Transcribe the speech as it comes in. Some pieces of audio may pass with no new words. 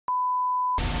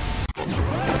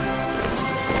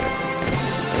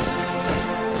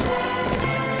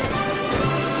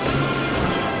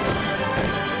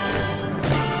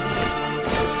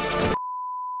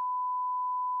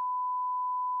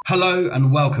Hello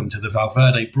and welcome to the Val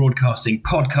Verde Broadcasting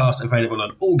podcast, available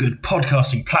on all good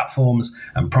podcasting platforms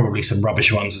and probably some rubbish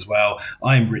ones as well.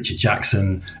 I'm Richard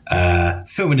Jackson,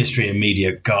 film industry and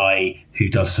media guy who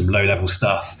does some low-level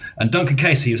stuff, and Duncan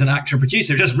Casey, who's an actor and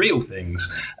producer who does real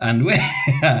things. And we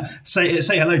say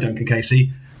hello, Duncan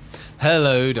Casey.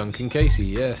 Hello, Duncan Casey.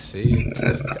 Yes, see,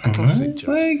 a classic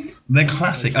joke. They're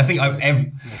classic. I think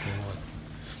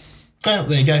well,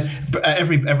 there you go. But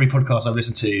every podcast I've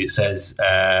listened to says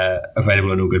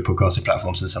available on all good podcasting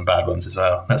platforms, and some bad ones as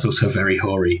well. That's also a very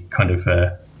hoary kind of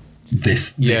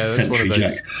this century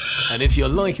joke. And if you're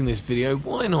liking this video,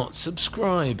 why not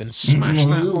subscribe and smash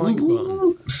that like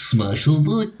button? Smash the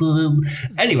like button.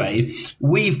 Anyway,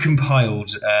 we've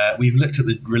looked at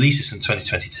the releases from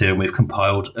 2022, and we've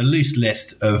compiled a loose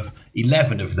list of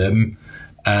 11 of them,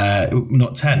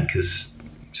 not 10 because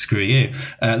screw you.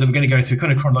 Then we're going to go through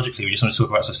kind of chronologically. We just want to talk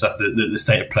about some stuff, the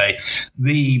state of play.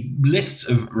 The list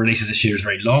of releases this year is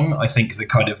very long. I think the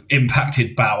kind of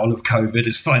impacted bowel of COVID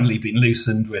has finally been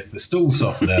loosened with the stool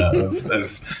softener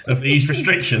of eased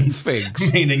restrictions,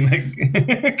 meaning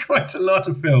that quite a lot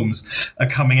of films are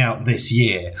coming out this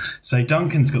year. So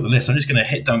Duncan's got the list. I'm just going to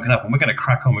hit Duncan up and we're going to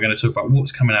crack on. We're going to talk about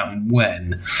what's coming out and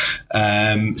when.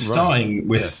 Starting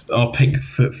with our pick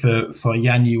for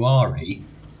January.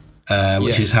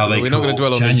 Which is how they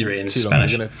call January in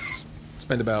Spanish. We're going to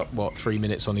spend about 3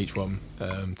 minutes on each one.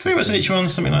 3 minutes on each one,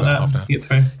 something like that. Get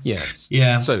through.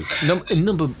 Yeah. So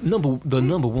the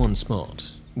number one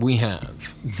spot, we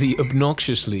have the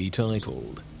obnoxiously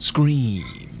titled Scream.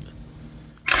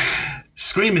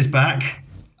 Scream is back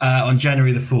on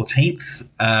January the 14th.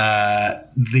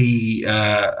 The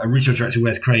original director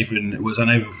Wes Craven was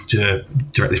unable to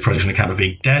direct this project on account of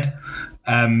being dead.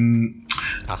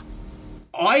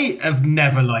 I have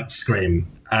never liked Scream,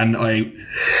 and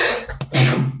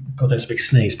God, there's a big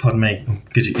sneeze, pardon me.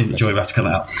 Good, enjoy, we'll have to cut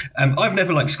that out. I've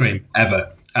never liked Scream,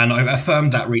 ever. And I've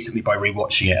affirmed that recently by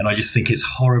rewatching it, and I just think it's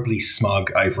horribly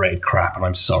smug, overrated crap, and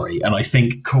I'm sorry. And I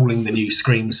think calling the new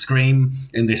Scream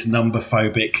in this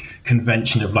number-phobic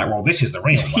convention of like, well, this is the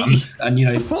real one, and, you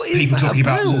know, people talking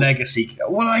about legacy.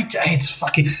 Well, it's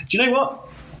fucking... Do you know what?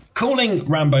 Calling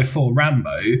Rambo 4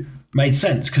 Rambo made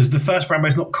sense, because the first Rambo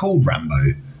is not called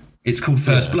Rambo. It's called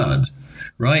First Blood,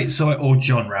 right? So, or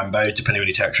John Rambo, depending on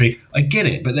your territory. I get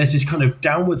it, but there's this kind of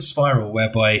downward spiral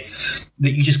whereby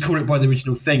that you just call it by the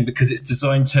original thing because it's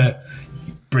designed to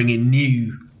bring in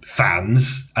new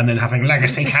fans and then having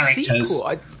legacy characters.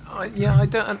 I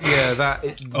don't. Yeah, that.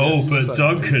 But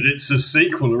Duncan, it's a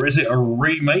sequel, or is it a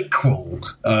remake-quel?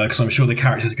 Because I'm sure the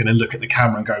characters are going to look at the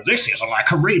camera and go, "This is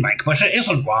like a remake, but it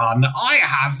isn't one. I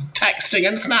have texting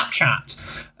and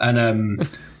Snapchat," and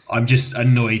I'm just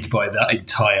annoyed by that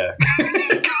entire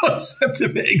concept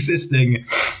of it existing.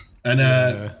 And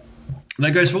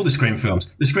that goes for all the Scream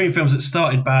films. The Scream films that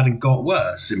started bad and got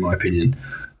worse, in my opinion.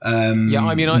 I've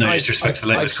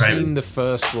seen the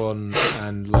first one,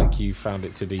 and like you found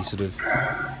it to be sort of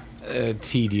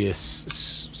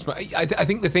tedious. I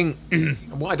think the thing,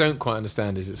 what I don't quite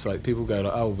understand is it's like people go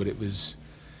like, oh, but it was,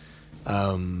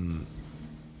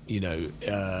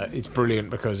 it's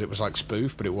brilliant because it was like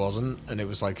spoof, but it wasn't, and it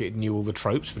was like it knew all the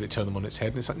tropes, but it turned them on its head,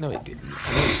 and it's like, no, it didn't.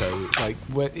 And also, like,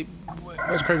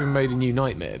 Wes Craven made A New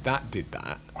Nightmare, that did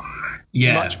that.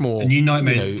 Yeah, much more. A New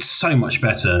Nightmare, so much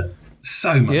better.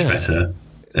 So much better.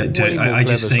 I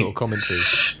just think sort of commentary.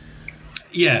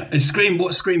 Yeah, and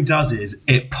what Scream does is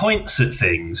it points at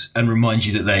things and reminds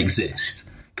you that they exist.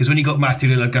 Because when you got Matthew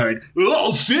Lillard going,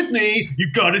 "Oh, Sydney,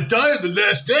 you gotta die on the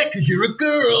last day because you're a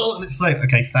girl," and it's like,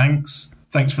 okay, thanks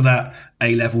for that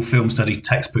A-level film studies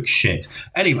textbook shit.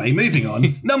 Anyway, moving on.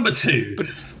 Number 2.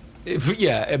 It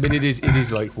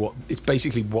is like it's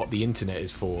basically what the internet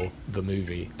is for, the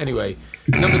movie. Anyway,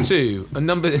 number 2, the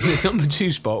number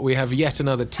 2 spot, we have yet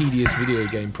another tedious video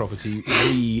game property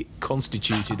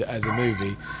reconstituted as a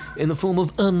movie in the form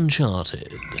of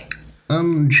Uncharted.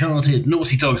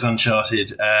 Naughty Dog's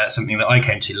Uncharted, something that I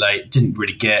came to late, didn't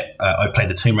really get. I've played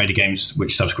the Tomb Raider games,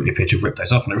 which subsequently appeared to have ripped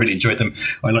those off, and I really enjoyed them.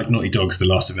 I like Naughty Dog's The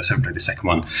Last of Us, I haven't played the second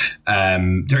one.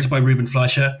 Directed by Ruben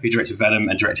Fleischer, who directed Venom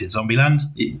and directed Zombieland.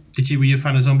 Were you a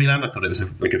fan of Zombieland? I thought it was a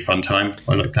good fun time.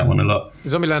 I liked that one a lot.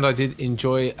 Zombieland I did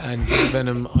enjoy, and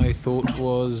Venom I thought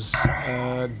was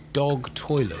dog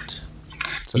toilet.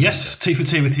 So yes, 2 for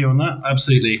 2 with you on that.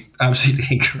 Absolutely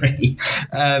agree.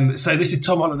 So this is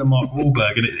Tom Holland and Mark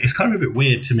Wahlberg, and it's kind of a bit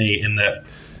weird to me in that,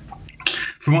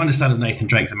 from what I understand of Nathan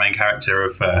Drake, the main character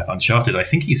of Uncharted, I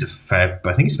think he's supposed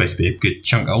to be a good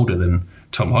chunk older than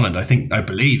Tom Holland. I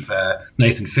believe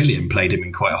Nathan Fillion played him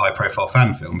in quite a high-profile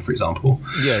fan film, for example.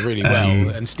 Yeah, really well.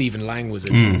 And Stephen Lang was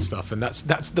in it and stuff. And that's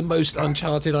the most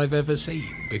Uncharted I've ever seen.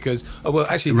 Because,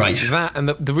 that, and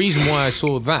the reason why I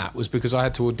saw that was because I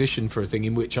had to audition for a thing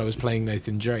in which I was playing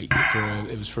Nathan Drake.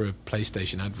 It was for a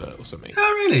PlayStation advert or something.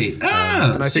 Oh, really?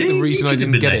 And I think the reason I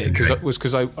didn't get it was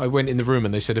because I went in the room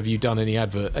and they said, have you done any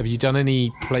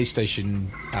PlayStation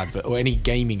advert or any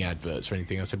gaming adverts or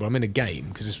anything? I said, well, I'm in a game,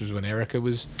 because this was when Erica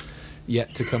was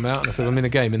yet to come out, and I said, I'm in a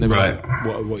game, and they were like,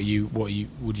 what do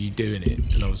you do in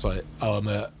it? And I was like,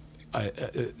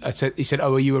 he said,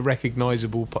 oh, are you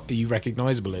recognizable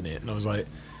in it? And I was like,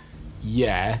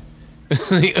 yeah.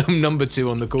 I'm number 2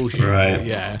 on the call sheet. Right.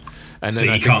 Yeah. And so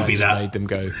then you can't be that. Made them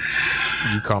go,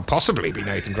 you can't possibly be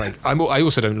Nathan Drake. I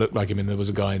also don't look like him, and there was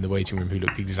a guy in the waiting room who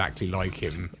looked exactly like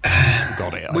him.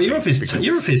 Got it. Well, you're of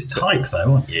his type,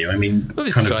 though, aren't you? I mean,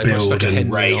 kind of build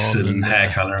and race and hair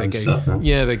colour and stuff.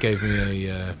 Yeah, they gave me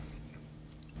a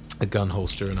gun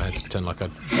holster, and I had to pretend like I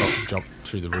jumped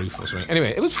through the roof or something.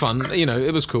 Anyway, it was fun.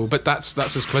 It was cool. But that's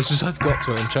as close as I've got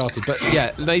to Uncharted. But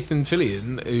yeah, Nathan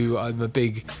Fillion, who I'm a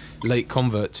big late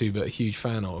convert to, but a huge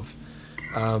fan of.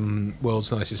 World's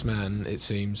nicest man, it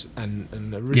seems, and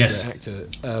a really great actor,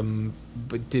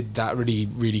 but did that really,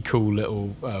 really cool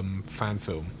little fan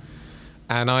film.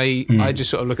 And I just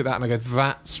sort of look at that and I go,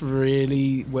 that's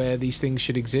really where these things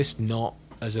should exist, not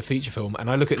as a feature film. And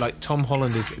I look at like Tom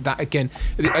Holland is that again,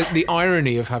 the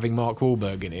irony of having Mark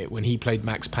Wahlberg in it when he played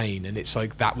Max Payne, and it's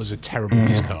like that was a terrible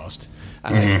miscast,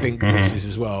 and I think this is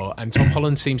as well. And Tom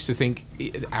Holland seems to think,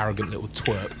 arrogant little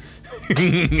twerp,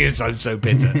 I'm so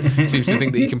bitter, seems to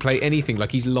think that he can play anything.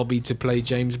 Like he's lobbied to play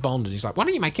James Bond, and he's like, why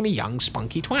don't you make him a young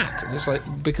spunky twat? And it's like,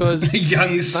 because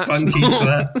young spunky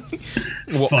twat,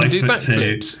 what can do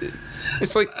backflips.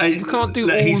 It's like, you can't do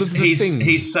all of the things.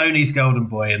 He's Sony's golden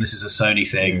boy, and this is a Sony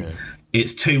thing. Yeah.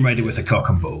 It's Tomb Raider with a cock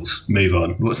and balls. Move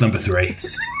on. What's number 3?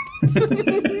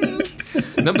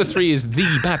 Number 3 is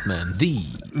The Batman. The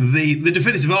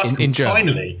definitive article, in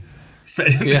finally.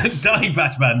 Yes. Die,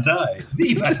 Batman, die.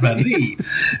 The Batman, the.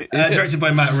 Directed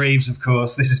by Matt Reeves, of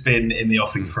course. This has been in the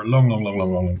offing for a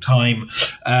long time.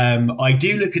 I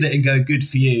do look at it and go, good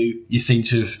for you. You seem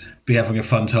to be having a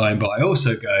fun time. But I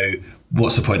also go,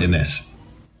 what's the point in this?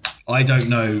 I don't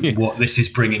know what this is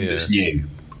bringing that's new.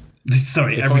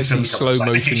 Sorry, every film comes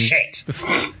like, this is shit.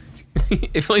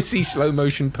 If I see slow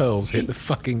motion pearls hit the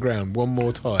fucking ground one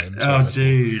more time,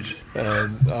 dude,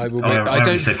 I will.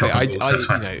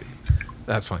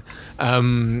 That's fine.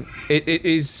 It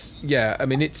is. Yeah, I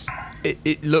mean, it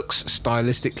looks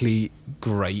stylistically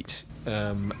great.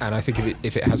 And I think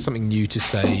if it has something new to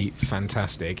say,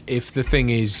 fantastic. If the thing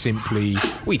is simply,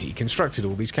 we deconstructed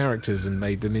all these characters and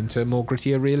made them into more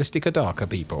grittier, realistic, or darker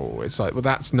people, it's like, well,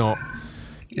 that's not.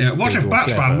 Yeah, what if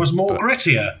Batman was more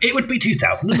grittier? It would be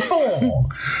 2004.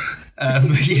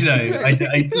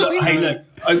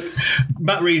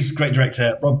 Matt Reeves, great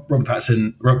director. Robert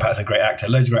Pattinson, great actor.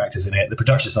 Loads of great actors in it. The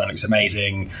production design looks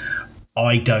amazing.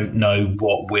 I don't know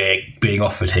what we're being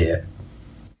offered here.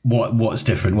 What's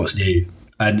different? What's new?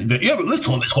 But this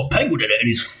time it's got Penguin in it, and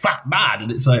he's fat mad,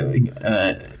 and it's like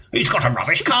he's got a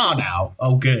rubbish car now.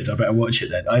 Oh, good. I better watch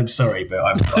it then. I'm sorry, but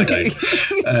I don't.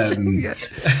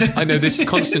 I know this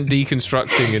constant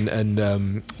deconstructing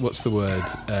and what's the word?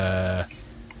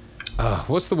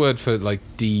 What's the word for like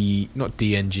not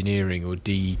de-engineering or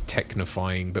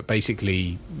de-technifying, but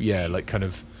basically, like kind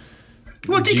of.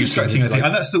 Well, deconstructing, I think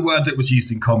that's the word that was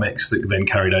used in comics that then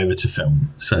carried over to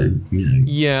film. So,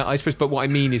 Yeah, I suppose. But what I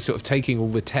mean is sort of taking all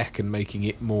the tech and making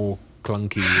it more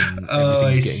clunky. And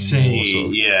I see. More sort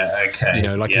of, okay.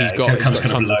 He's got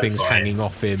tons of things hanging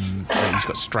off him. He's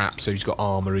got straps, so he's got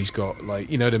armor. He's got what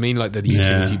I mean? Like the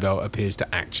utility belt appears to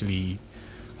actually.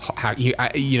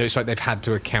 It's like they've had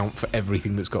to account for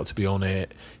everything that's got to be on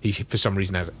it. He, for some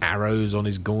reason, has arrows on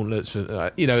his gauntlets, and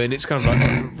it's kind of like,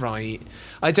 right.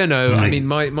 I don't know. I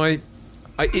mean,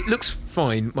 it looks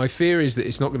fine. My fear is that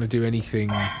it's not going to do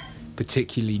anything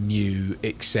particularly new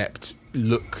except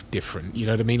look different. You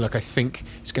know what I mean? Like, I think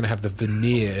it's going to have the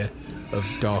veneer of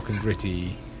dark and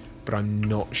gritty, but I'm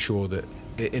not sure that.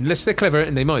 Unless they're clever,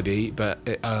 and they might be, but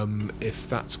if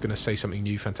that's going to say something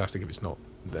new, fantastic. If it's not,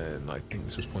 then I think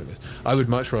this was pointless. I would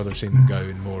much rather have seen them go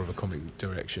in more of a comic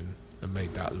direction and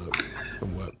made that look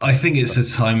and work. I think it's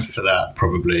a time for that,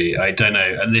 probably. I don't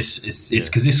know. And this is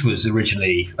because this was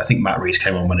originally, I think Matt Reeves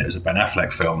came on when it was a Ben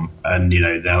Affleck film, and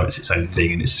now it's its own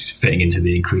thing, and it's fitting into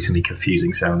the increasingly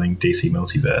confusing sounding DC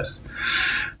multiverse.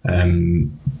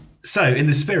 So, in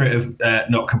the spirit of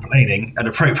not complaining, and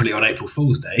appropriately on April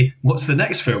Fool's Day, what's the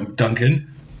next film,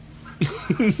 Duncan?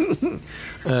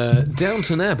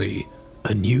 Downton Abbey,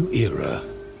 A new era.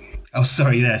 Oh,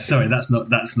 sorry. That's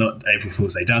not April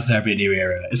Fool's Day. Downton Abbey: A New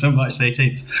Era. It's on March the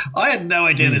 18th. I had no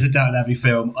idea there's a Downton Abbey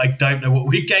film. I don't know what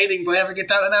we're gaining by having a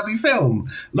Downton Abbey film.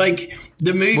 Like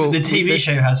the TV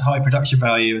show has high production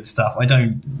value and stuff. I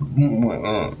don't.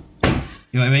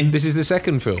 You know what I mean? This is the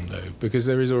second film though, because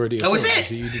there is already. Is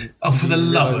it? So for the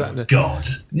love of God!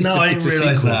 No, I didn't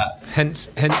realise that. Hence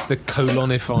the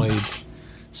colonified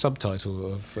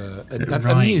subtitle of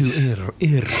a new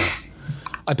era.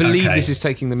 I believe this is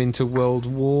taking them into World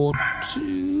War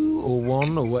II or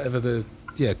One or whatever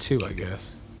two, I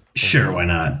guess. Sure, why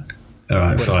not? All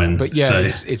right, fine. But yeah,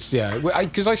 it's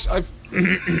because I've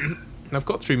I've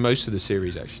got through most of the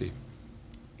series actually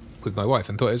with my wife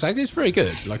and thought it's very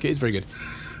good. Like it is very good.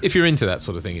 If you're into that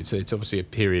sort of thing, it's obviously a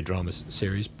period drama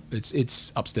series.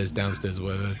 It's upstairs, downstairs, or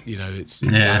whatever. You know, it's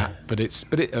that, but it's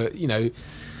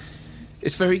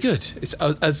very good. It's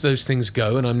as those things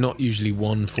go, and I'm not usually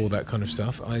one for that kind of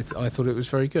stuff. I thought it was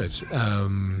very good.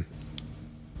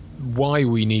 Why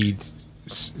we need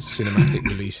cinematic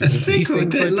releases? A sequel?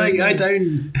 I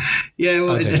don't. Yeah,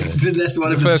 well, unless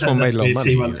one of them turns out to be a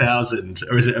T1000,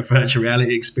 or is it a virtual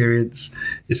reality experience?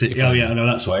 Is it? Oh yeah, no,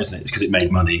 that's why, isn't it? It's because it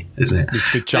made money, isn't it?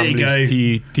 The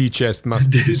Chambliss T-chest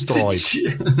must be destroyed.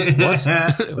 What?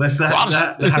 That's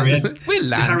that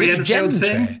Harry Enfield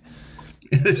thing.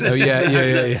 Oh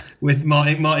yeah. With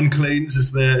Martin Clunes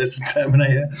as the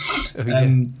Terminator.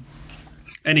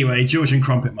 Anyway, Georgian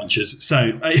crumpet munchers.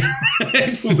 So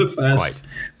April the 1st. Right.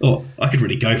 Oh, I could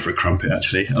really go for a crumpet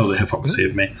actually. Oh, the hypocrisy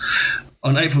of me.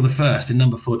 On April the 1st, in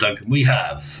number 4, Duncan, we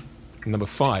have number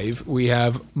 5. We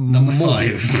have number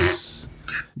Morbius. 5.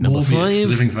 Number 5, the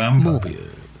living vampire.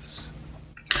 Morbius.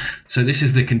 So this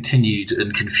is the continued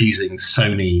and confusing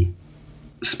Sony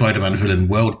Spider-Man villain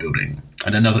world building.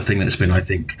 And another thing that's been, I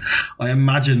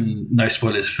imagine, no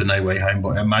spoilers for No Way Home,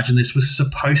 but I imagine this was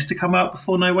supposed to come out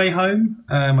before No Way Home.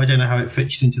 I don't know how it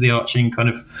fits into the arching kind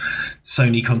of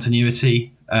Sony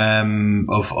continuity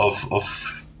of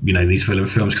these villain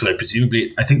films, because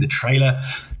I think the trailer,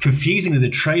 confusingly, the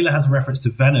trailer has a reference to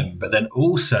Venom, but then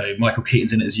also Michael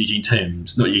Keaton's in it as Eugene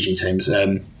Toombs, not Eugene Toombs,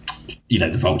 the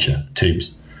Vulture,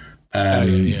 Toombs.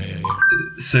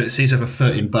 So it seems to have a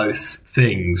foot in both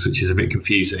things, which is a bit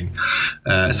confusing.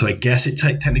 So I guess it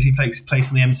technically takes place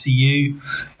in the MCU.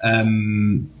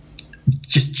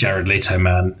 Just Jared Leto,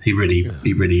 man, he really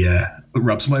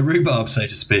rubs my rhubarb, so to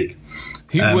speak.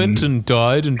 He went and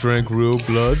died and drank real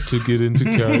blood to get into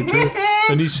character,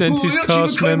 and he sent his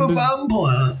cast members.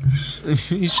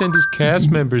 He sent his cast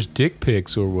members dick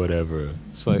pics or whatever.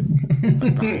 It's like,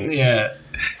 yeah.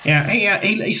 Yeah,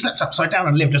 he slept upside down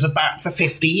and lived as a bat for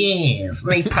 50 years.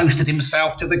 He posted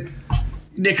himself to the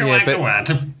Nicaragua.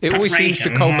 It always seems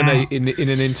to culminate in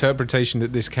an interpretation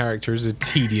that this character is a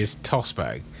tedious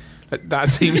tossbag. That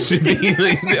seems to be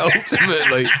the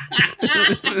ultimate.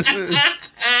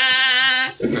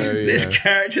 This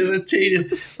character's a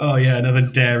tedious. Oh yeah, another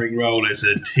daring role as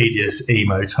a tedious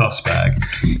emo tossbag.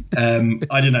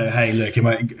 I don't know. Hey, look,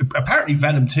 apparently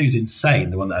Venom 2 is insane.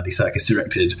 The one that Andy Serkis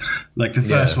directed. Like the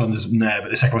first one's but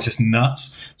the second one's just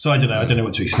nuts. So I don't know. I don't know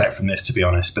what to expect from this, to be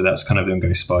honest. But that's kind of the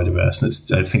ongoing Spiderverse.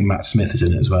 I think Matt Smith is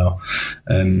in it as well.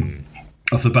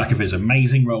 Off the back of his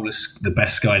amazing role as the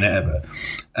best Skynet ever.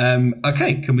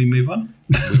 Okay, can we move on?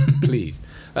 Please.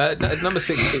 Number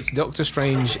 6, it's Doctor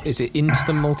Strange. Is it Into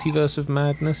the Multiverse of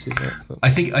Madness? Is that?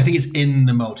 I think it's in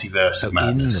the Multiverse of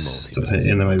Madness.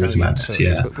 In the Multiverse of Madness,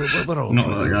 yeah.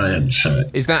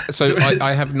 Is that so?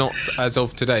 I have not, as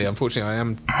of today. Unfortunately, I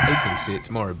am hoping to see it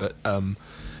tomorrow, but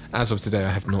as of today,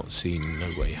 I have not seen No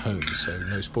Way Home. So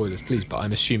no spoilers, please. But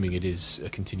I'm assuming it is a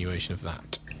continuation of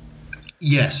that.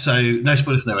 Yes, so no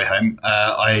spoilers for No Way Home.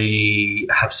 I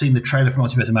have seen the trailer for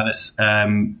Multiverse of Madness.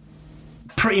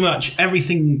 Pretty much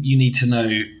everything you need to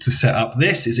know to set up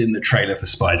this is in the trailer for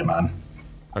Spider-Man.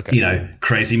 Okay.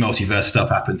 Crazy multiverse stuff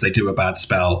happens. They do a bad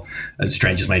spell and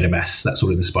Strange has made a mess. That's all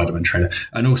in the Spider-Man trailer.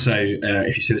 And also,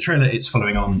 if you see the trailer, it's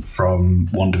following on from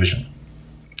WandaVision.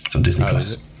 It's on Disney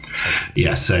Plus.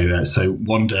 Yeah, so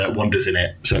Wanda's in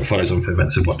it, so it follows on for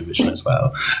events of WandaVision as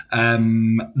well.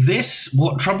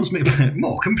 What troubles me about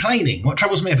what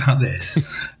troubles me about this?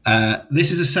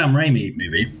 This is a Sam Raimi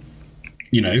movie,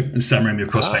 and Sam Raimi,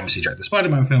 of course, famously directed the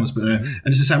Spider-Man films, but and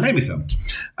it's a Sam Raimi film.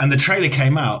 And the trailer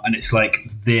came out, and it's like,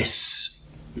 this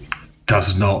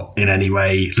does not in any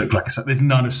way look like there's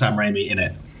none of Sam Raimi in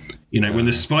it. When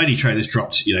the Spidey trailers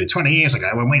dropped, 20 years ago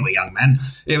when we were young men,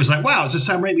 it was like, wow, it's a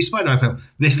Sam Raimi Spider-Man film.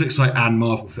 This looks like an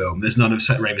Marvel film. There's none of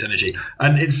Sam Raimi's energy.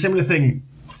 And it's a similar thing,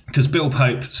 because Bill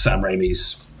Pope, Sam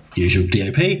Raimi's usual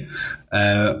DOP,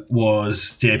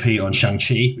 was DOP on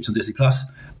Shang-Chi, which is on Disney Plus,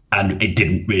 and it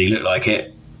didn't really look like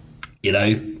it. You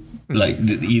know, like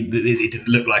it didn't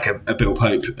look like a Bill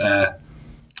Pope.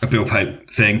 A Bill Pope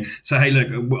thing. So hey, look,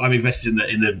 I'm invested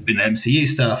in the MCU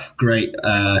stuff. Great.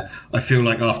 I feel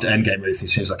like after Endgame, everything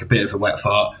seems like a bit of a wet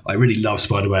fart. I really love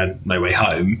Spider-Man: No Way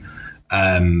Home.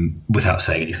 Without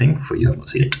saying anything, for you have not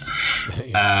seen it.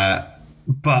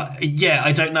 But yeah,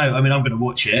 I don't know. I mean, I'm going to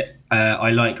watch it. I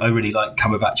really like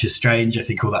Cumberbatch's Strange. I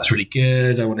think all that's really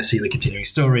good. I want to see the continuing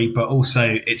story, but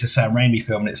also it's a Sam Raimi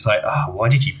film, and it's like, why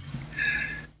did you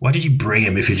bring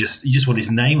him if you just want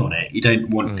his name on it? You don't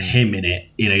want him in it.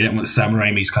 You know, you don't want Sam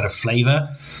Raimi's kind of flavour.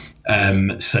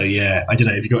 So yeah, I don't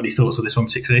know. Have you got any thoughts on this one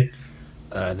particularly?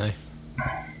 No.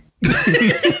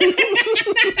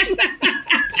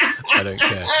 I don't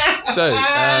care. So,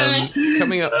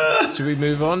 coming up, should we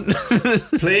move on?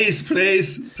 Please.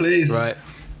 Right.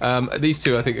 These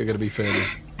two I think are going to be fairly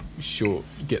short.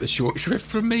 Get the short shrift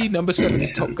from me. Number 7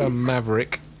 is Top Gun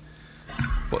Maverick.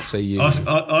 What say you?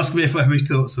 Ask me if I have any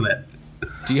thoughts on it.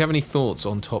 Do you have any thoughts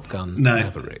on Top Gun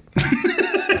Maverick?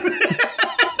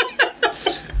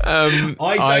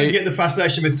 I don't get the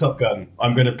fascination with Top Gun.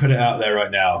 I'm going to put it out there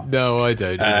right now. No, I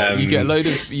don't. You get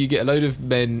a load of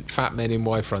fat men in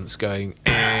Y fronts going,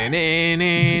 and I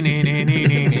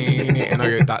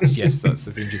go, that's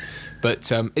the theme tune.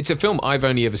 But it's a film I've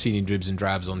only ever seen in dribs and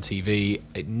drabs on TV.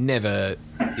 I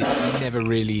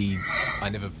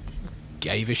never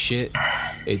gave a shit.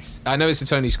 I know it's a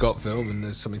Tony Scott film, and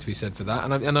there's something to be said for that,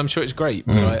 and I'm sure it's great,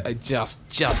 but it just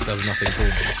does nothing for me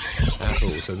at all.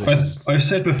 So I've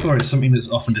said before, it's something that's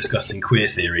often discussed in queer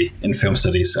theory in film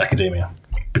studies academia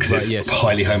because it's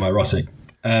highly homoerotic.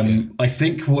 I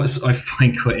think what I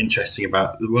find quite interesting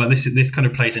about this kind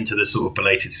of plays into the sort of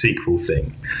belated sequel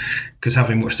thing, because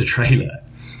having watched the trailer,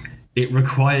 it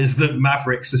requires that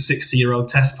Maverick's a 60-year-old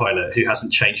test pilot who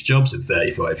hasn't changed jobs in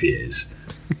 35 years.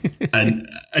 and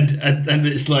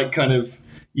it's like kind of,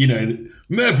 you know,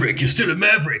 Maverick, you're still a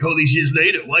Maverick all these years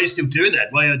later. Why are you still doing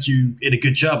that? Why aren't you in a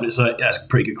good job? And it's like, yeah, that's a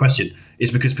pretty good question.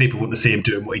 It's because people want to see him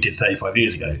doing what he did 35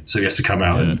 years ago. So he has to come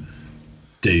out and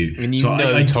do.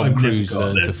 And Tom Cruise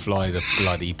learned to fly the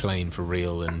bloody plane for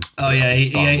real. And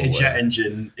he ate a jet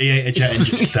engine. He ate a jet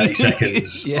engine for 30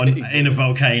 seconds in a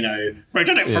volcano. He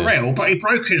did it for real, but he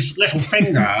broke his little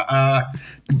finger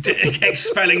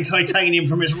expelling titanium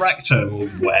from his rectum or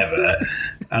whatever.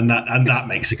 And that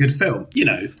makes a good film, you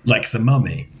know, like The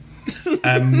Mummy.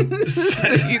 Let's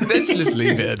just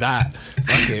leave it at that.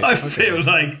 I feel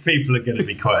like people are going to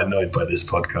be quite annoyed by this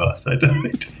podcast. I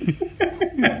don't.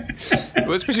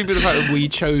 Well, especially with the fact that we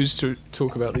chose to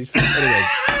talk about these films.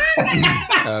 Anyway,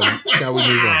 shall we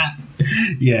move on?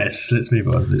 Yes, let's move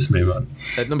on.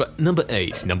 Number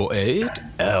eight.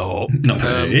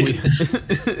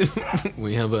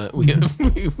 We have a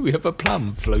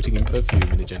plum floating in perfume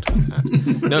in a gentleman's hat.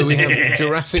 No, we have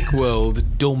Jurassic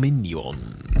World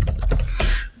Dominion.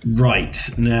 Right,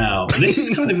 now this is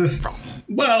kind of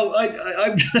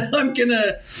I'm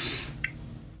gonna.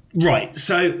 Right,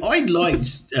 so I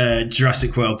liked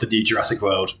Jurassic World, the new Jurassic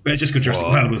World. It was just called Jurassic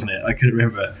World, wasn't it? I couldn't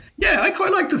remember. Yeah, I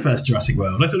quite liked the first Jurassic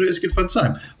World. I thought it was a good fun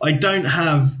time. I don't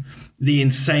have the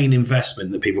insane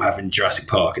investment that people have in Jurassic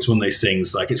Park. It's one of those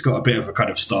things, like, it's got a bit of a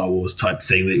kind of Star Wars type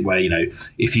thing where, you know,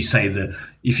 if you say the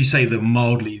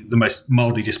most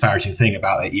mildly disparaging thing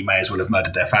about it, you may as well have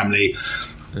murdered their family.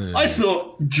 I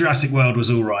thought Jurassic World was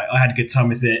all right. I had a good time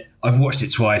with it. I've watched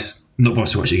it twice. Not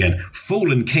bothered to watch it again.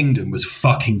 Fallen Kingdom was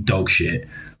fucking dog shit.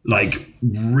 Like,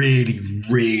 really,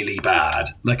 really bad.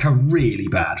 Like, a really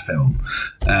bad film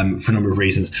for a number of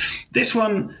reasons. This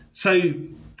one, so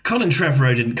Colin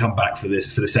Trevorrow didn't come back for the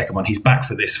second one. He's back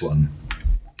for this one.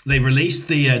 They released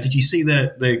did you see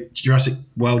the Jurassic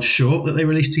World short that they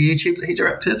released to YouTube that he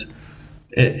directed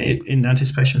in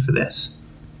anticipation for this?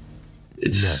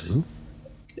 It's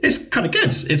kind of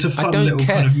good. It's a fun little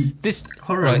kind of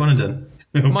horror of London.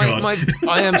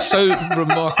 I am so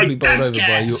remarkably bowled over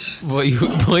by the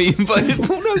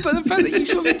fact that you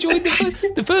sort of enjoyed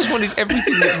the first one. Is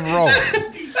everything that's wrong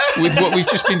with what we've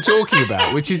just been talking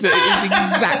about, which is that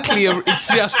it's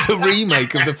just a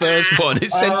remake of the first one,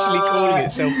 essentially calling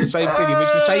itself the same thing, in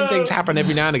which the same things happen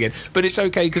every now and again, but it's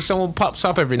okay because someone pops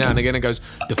up every now and again and goes,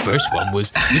 the first one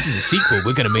was, this is a sequel,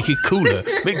 we're going to make it cooler,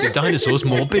 make the dinosaurs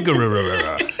more bigger,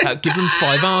 give them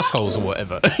 5 assholes or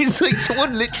whatever. It's like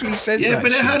someone literally says that.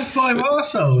 But it had 5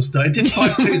 arseholes, though. It did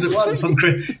 5 poos at once. On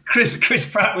Chris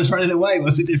Pratt was running away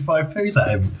whilst it did 5 poos at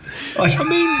him. I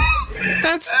mean,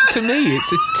 that's, to me,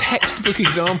 it's a textbook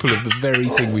example of the very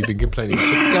thing we've been complaining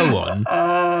about. But go on.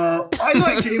 I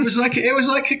liked it. It was like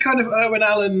a kind of Irwin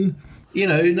Allen,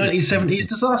 1970s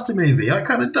disaster movie. I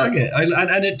kind of dug it.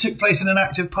 And it took place in an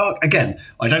active park. Again,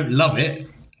 I don't love it.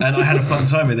 and I had a fun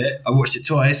time with it. I watched it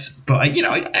twice, but I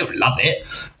don't love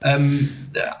it.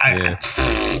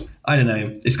 I don't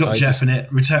know. It's got Jeff in it,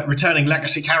 returning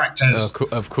legacy characters.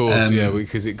 Of course,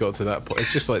 because it got to that point.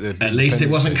 It's just like the. At least it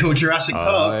wasn't called Jurassic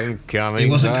Park. I'm coming. It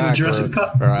wasn't called Jurassic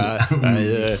Park.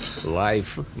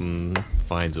 Life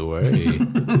finds a way,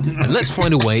 and let's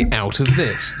find a way out of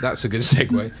this. That's a good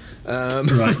segue.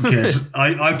 Right, good.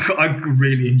 I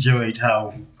really enjoyed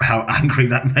how angry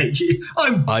that made you.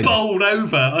 I'm bowled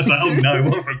over. I was like, oh no,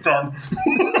 what have I done?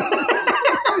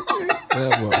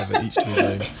 Whatever, each to his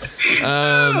own.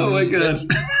 Oh my god.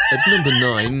 At number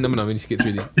 9, we need to get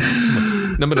through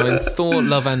these. Number 9, Thor,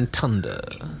 Love and Thunder.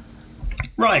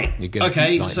 Right.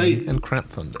 Okay. So and Crap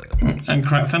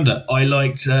Thunder. I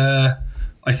liked.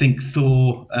 I think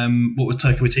Thor. What was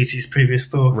Taika Waititi's previous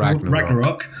Thor?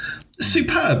 Ragnarok.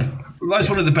 Superb. That's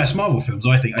one of the best Marvel films,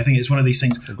 I think. I think it's one of these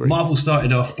things. Agreed. Marvel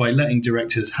started off by letting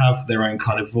directors have their own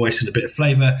kind of voice and a bit of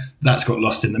flavour. That's got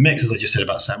lost in the mix, as I just said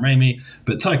about Sam Raimi.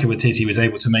 But Taika Waititi was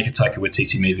able to make a Taika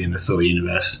Waititi movie in the Thor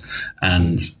universe.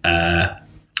 And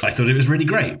I thought it was really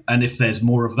great. And if there's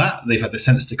more of that, they've had the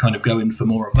sense to kind of go in for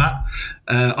more of that.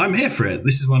 I'm here for it.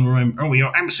 This is one where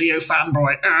you're MCU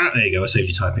fanboy. There you go. I saved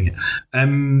you typing it.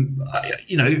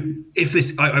 If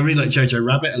this, I really like Jojo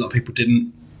Rabbit. A lot of people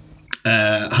didn't.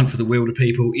 Hunt for the Wilder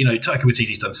People. Taika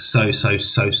Waititi's done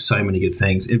so many good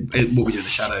things. What We Do in the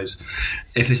Shadows.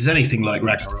 If this is anything like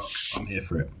Ragnarok, I'm here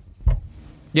for it.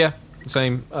 Yeah,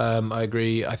 same. I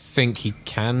agree. I think he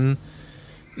can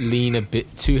lean a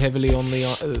bit too heavily on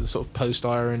the sort of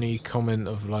post-irony comment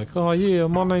of like, oh yeah,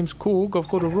 my name's Korg, I've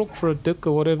got a rock for a dick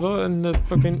or whatever, and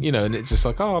fucking, and it's just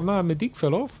like, oh no, my dick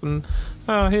fell off, and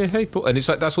hey, Thor. And it's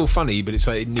like, that's all funny, but it's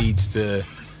like, it needs to.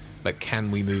 Like, can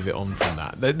we move it on from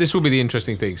that? This will be the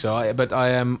interesting thing. So,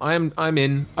 I'm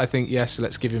in. I think yes.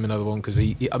 Let's give him another one because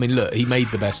he made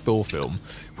the best Thor film,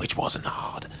 which wasn't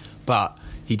hard, but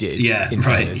he did. Yeah,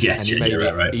 right. Yeah,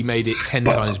 and he made it 10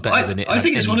 times better than it. I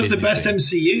think it's one of the best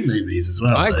MCU movies as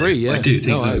well. I agree. Yeah, I do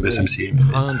think one of the best MCU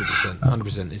movies.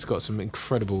 100%. It's got some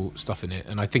incredible stuff in it,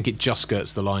 and I think it just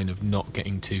skirts the line of not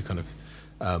getting too kind of.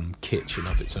 Kitsch and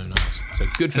up its own ass. So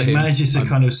good for him. It manages to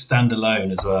kind of stand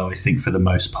alone as well, I think, for the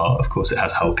most part. Of course, it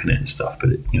has Hulk in it and stuff, but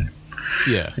it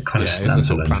kind of stands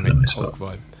alone for the most part.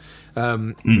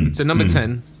 Vibe. So number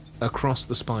 10, Across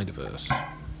the Spiderverse.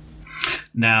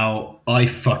 Now, I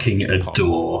fucking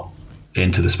adore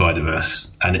Into the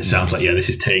Spiderverse, and it sounds like, this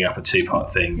is teeing up a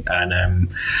 2-part thing,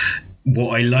 and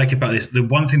what I like about this, the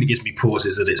one thing that gives me pause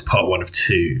is that it's part 1 of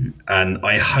 2. And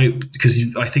I hope,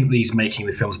 because I think these making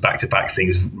the films back-to-back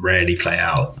things rarely play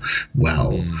out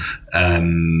well.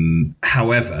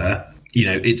 However,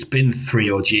 it's been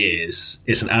 3-odd years.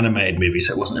 It's an animated movie,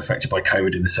 so it wasn't affected by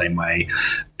COVID in the same way.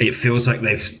 It feels like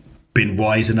they've been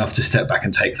wise enough to step back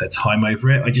and take their time over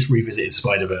it. I just revisited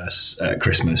Spider-Verse at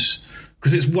Christmas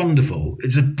because it's wonderful.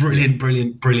 It's a brilliant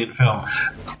film.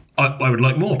 I would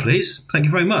like more, please. Thank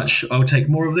you very much. I would take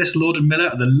more of this. Lord and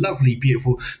Miller, the lovely,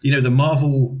 beautiful, the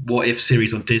Marvel What If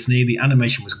series on Disney, the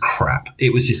animation was crap.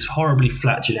 It was just horribly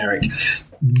flat, generic.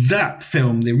 That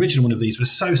film, the original one of these,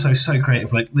 was so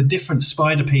creative. Like, the different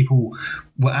spider people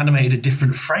were animated at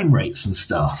different frame rates and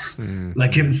stuff.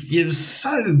 Like, it was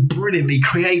so brilliantly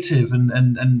creative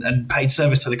and paid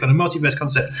service to the kind of multiverse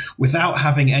concept without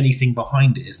having anything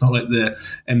behind it. It's not like the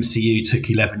MCU took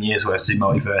 11 years worth to do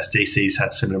multiverse. DC's had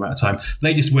a similar amount of time.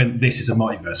 They just went, this is a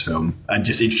multiverse film, and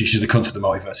just introduced you to the concept of the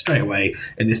multiverse straight away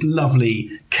in this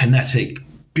lovely, kinetic,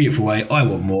 beautiful way. I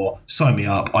want more. Sign me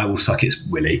up. I will suck its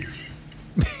willy.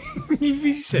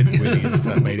 You said willy as if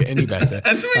that made it any better.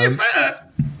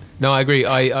 No, I agree.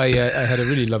 I had a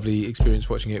really lovely experience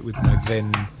watching it with my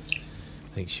then, I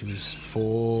think she was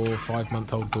 4 or 5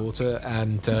 month old daughter,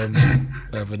 and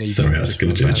Sorry, I was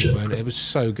going to judge it. It was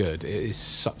so good. It is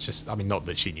such a. I mean, not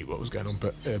that she knew what was going on,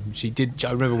 but she did.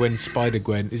 I remember when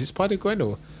Spider-Gwen. Is it Spider-Gwen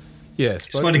or? Yeah,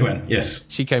 Spider-Gwen. Yes,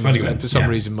 she came out, and for some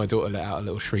reason, my daughter let out a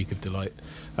little shriek of delight.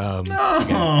 Again,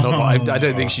 not that I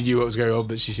don't think she knew what was going on,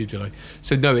 but she seemed to like.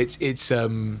 So no, it's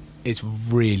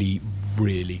really,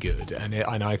 really good,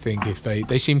 and I think if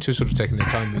they seem to have sort of taken their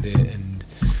time with it, and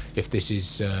if this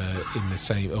is in the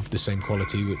same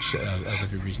quality, which I have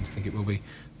every reason to think it will be,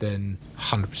 then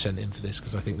 100% in for this,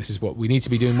 because I think this is what we need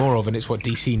to be doing more of, and it's what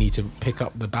DC need to pick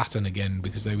up the baton again,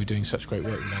 because they were doing such great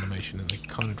work with animation and they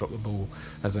kind of dropped the ball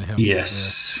as they have.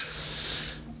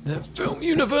 Yes. The film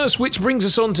universe, which brings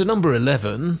us on to number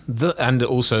 11, and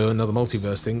also another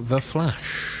multiverse thing, The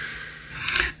Flash.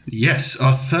 Yes,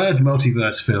 our third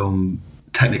multiverse film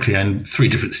technically own 3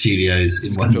 different studios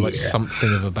in one year. Like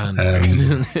something of a band,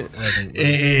 isn't it? I think.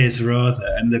 It is rather.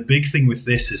 And the big thing with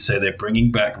this is, so they're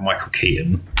bringing back Michael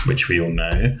Keaton, which we all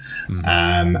know,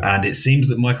 and it seems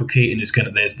that Michael Keaton is going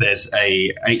to. There's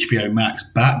a HBO Max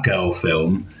Batgirl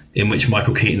film in which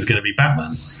Michael Keaton's going to be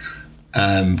Batman.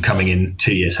 Coming in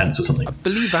 2 years hence or something. I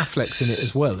believe Affleck's in it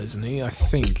as well, isn't he? I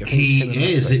think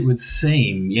he is. It would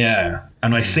seem, yeah.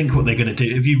 And I think what they're going to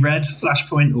do. Have you read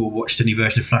Flashpoint or watched any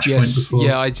version of Flashpoint before?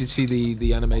 Yeah, I did see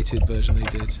the animated version they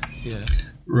did. Yeah.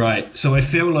 Right. So I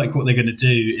feel like what they're going to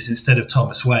do is, instead of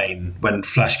Thomas Wayne, when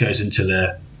Flash goes into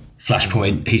the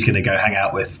Flashpoint, he's going to go hang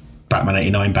out with Batman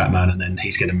 89 Batman, and then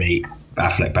he's going to meet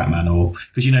Affleck Batman, or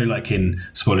because like in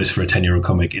spoilers for a 10-year-old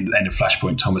comic, in the end of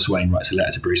Flashpoint, Thomas Wayne writes a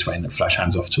letter to Bruce Wayne that Flash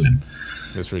hands off to him.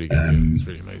 That's really good. It's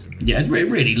really amazing. Yeah, it's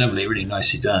really lovely, really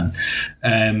nicely done.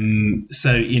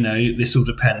 So this all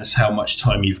depends how much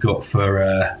time you've got for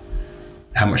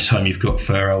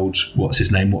old, what's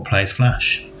his name? What plays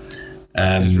Flash?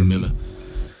 Ezra Miller.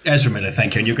 Ezra Miller,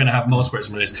 thank you. And you're going to have multiple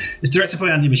Ezra Millers. It's directed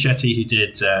by Andy Muschietti, who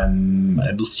did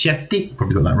Muschietti,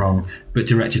 probably got that wrong, but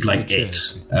directed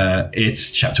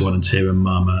It's Chapter 1 and 2 and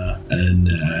Mama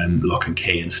and Lock and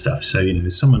Key and stuff. So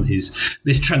there's someone who's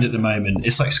this trend at the moment.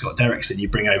 It's like Scott Derrickson. You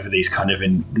bring over these kind of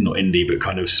not indie but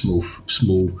kind of small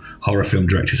horror film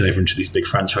directors over into these big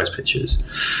franchise pictures.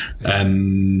 I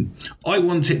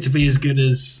want it to be as good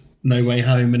as No Way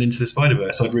Home and Into the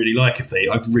Spiderverse. I'd really like if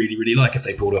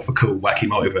they pulled off a cool, wacky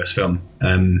multiverse film.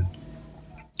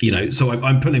 So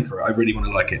I'm pulling for it. I really want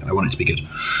to like it. I want it to be good.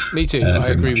 Me too. I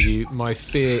agree with you. My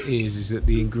fear is that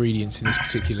the ingredients in this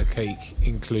particular cake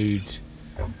include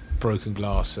broken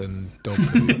glass and dog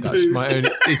poo. That's my own.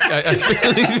 I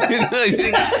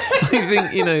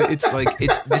think it's like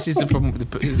this is the problem. The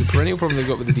perennial problem they've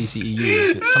got with the DCEU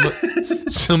is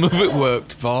that some of it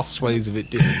worked, vast swathes of it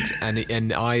didn't,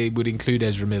 and I would include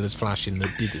Ezra Miller's Flash in the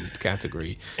didn't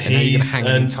category. And now you're going to hang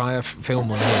an entire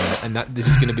film on him, and that this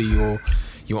is going to be your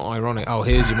ironic. Oh,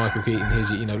 here's your Michael Keaton. Here's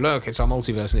your look, it's our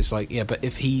multiverse, and it's like, yeah, but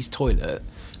if he's toilet,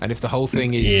 and if the whole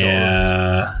thing is sort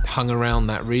of hung around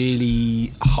that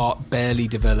really barely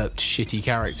developed shitty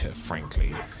character,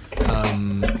 frankly,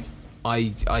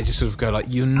 I just sort of go like,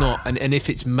 you're not, and if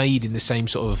it's made in the same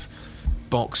sort of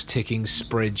box ticking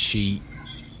spreadsheet,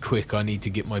 quick, I need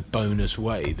to get my bonus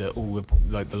way that all of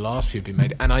the last few have been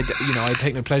made, and I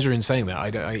take no pleasure in saying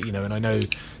that. And I know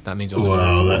that means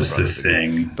that's the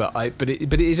thing. But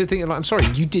it is a thing. Like, I'm sorry,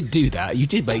 you did do that. You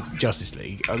did make Justice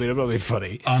League. I mean, I'm not being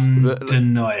funny.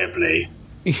 Undeniably,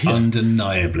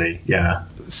 yeah.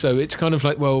 So it's kind of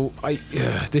like, well,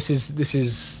 this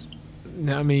is.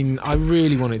 I mean, I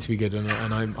really want it to be good, and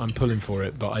I'm pulling for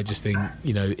it. But I just think,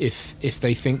 if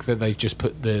they think that they've just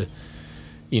put the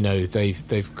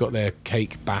they've got their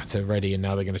cake batter ready, and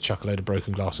now they're going to chuck a load of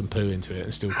broken glass and poo into it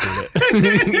and still call it,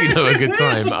 a good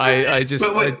time.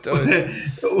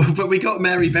 But we got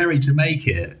Mary Berry to make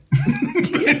it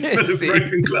for the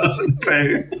broken glass and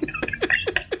poo.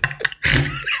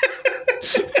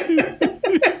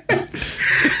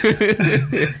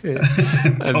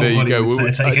 And there you go.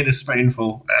 Taking a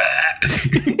spoonful.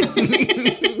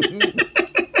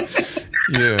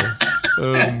 Yeah.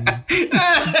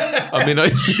 I mean, I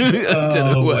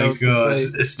don't know what else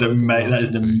to say. That is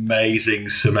an amazing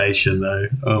summation, though.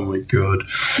 Oh my god.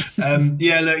 Look,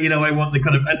 I want the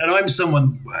kind of, and I'm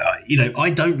someone, I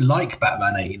don't like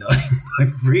Batman 89.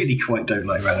 I really quite don't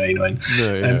like Batman 89.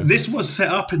 No, yeah. This was set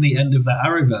up in the end of that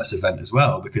Arrowverse event as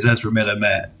well, because Ezra Miller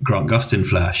met Grant Gustin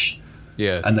Flash.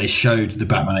 Yeah, and they showed the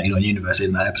Batman 89 universe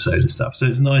in that episode and stuff. So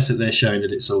it's nice that they're showing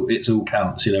that it's all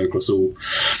counts, across all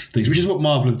things, which is what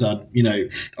Marvel have done.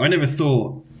 I never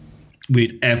thought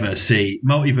we'd ever see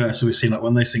multiverse. We've seen like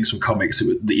one of those things from comics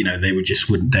that they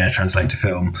wouldn't dare translate to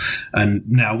film, and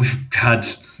now we've got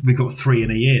 3 in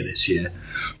a year this year,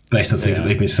 based on things that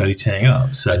they've been slowly tearing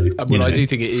up. So, I do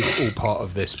think it is all part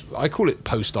of this. I call it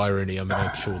post-irony. I mean,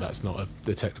 I'm sure that's not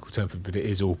the technical term for it, but it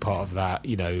is all part of that.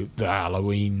 The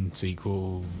Halloween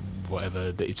sequel,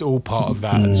 whatever. It's all part of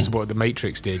that. It's what the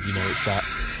Matrix did. It's that.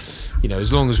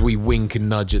 As long as we wink and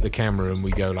nudge at the camera and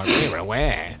we go like, we're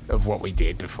aware of what we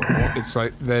did before, it's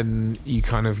like, then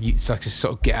it's like a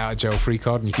sort of get out of jail free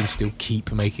card, and you can still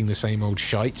keep making the same old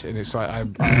shite. And it's like,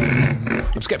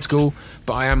 I'm skeptical,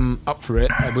 but I am up for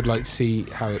it. I would like to see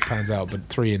how it pans out, but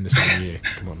 3 in the same year,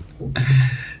 come on.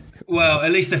 Well,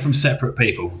 at least they're from separate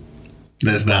people.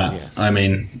 There's that. Yes. I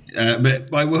mean,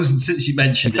 but I wasn't, since you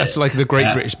mentioned that's like the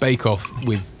Great British Bake Off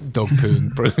with dog poo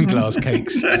and broken glass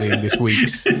cakes being this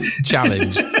week's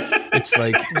challenge. It's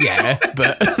like, yeah,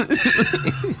 but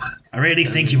I really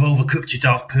think you've overcooked your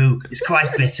dog poo. It's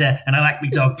quite bitter, and I like my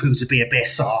dog poo to be a bit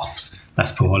soft.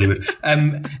 That's poor Hollywood.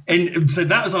 And so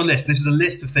that was our list. This was a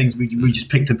list of things. We just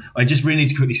picked them. I just really need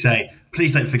to quickly say,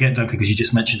 please don't forget, Duncan, because you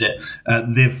just mentioned it.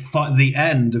 The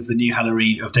end of the new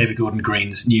Halloween, of David Gordon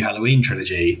Green's new Halloween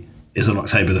trilogy, is on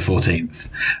October the 14th.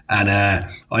 And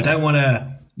I don't want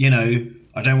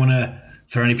to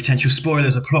throw any potential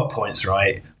spoilers or plot points,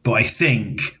 right? But I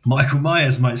think Michael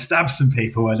Myers might stab some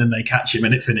people and then they catch him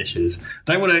and it finishes.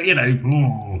 Don't want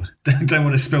to, don't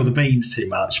want to spill the beans too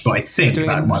much, but I think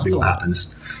that might be what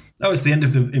happens. Oh, it's the end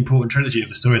of the important trilogy of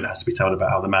the story that has to be told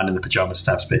about how the man in the pajamas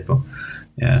stabs people.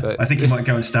 Yeah, so I think he might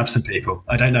go and stab some people.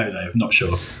 I don't know, though. I'm not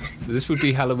sure. So this would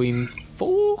be Halloween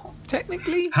 4,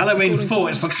 technically? Halloween 4.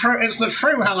 It's the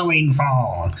true Halloween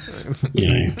 4.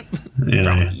 you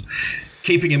know.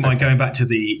 Keeping in mind, going back to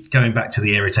the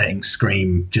irritating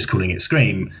Scream, just calling it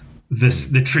Scream,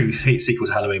 the true sequel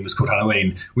to Halloween was called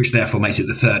Halloween, which therefore makes it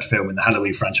the third film in the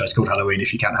Halloween franchise called Halloween.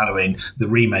 If you count Halloween, the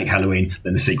remake Halloween,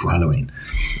 then the sequel Halloween.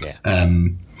 Yeah.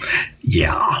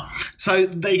 Yeah. So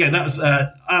there you go. That was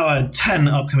our 10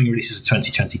 upcoming releases of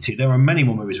 2022. There are many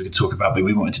more movies we could talk about, but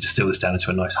we wanted to distill this down into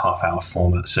a nice half-hour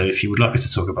format. So if you would like us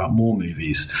to talk about more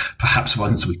movies, perhaps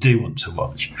ones we do want to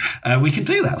watch, we can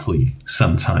do that for you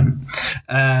sometime.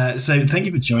 So thank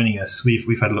you for joining us.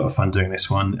 We've had a lot of fun doing this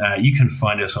one. You can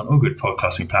find us on all good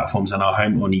podcasting platforms and our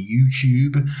home on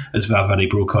YouTube as Val Verde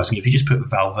Broadcasting. If you just put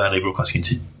Val Verde Broadcasting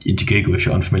into Google, if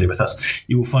you're unfamiliar with us,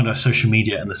 you will find our social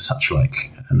media and the such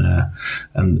like,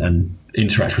 and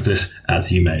interact with us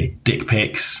as you may. Dick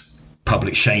pics,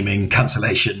 public shaming,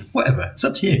 cancellation, whatever. It's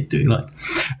up to you. Do what you like.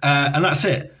 And that's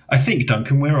it. I think,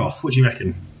 Duncan, we're off. What do you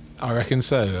reckon? I reckon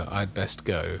so. I'd best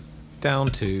go down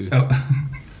to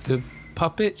the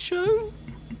puppet show.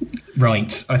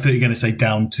 Right. I thought you were going to say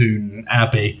Downton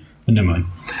Abbey. But never mind.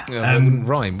 Yeah, that wouldn't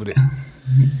rhyme, would it?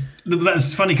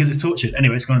 That's funny because it's tortured.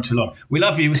 Anyway, it's gone on too long. We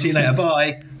love you. We'll see you later.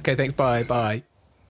 Bye. Okay, thanks. Bye. Bye.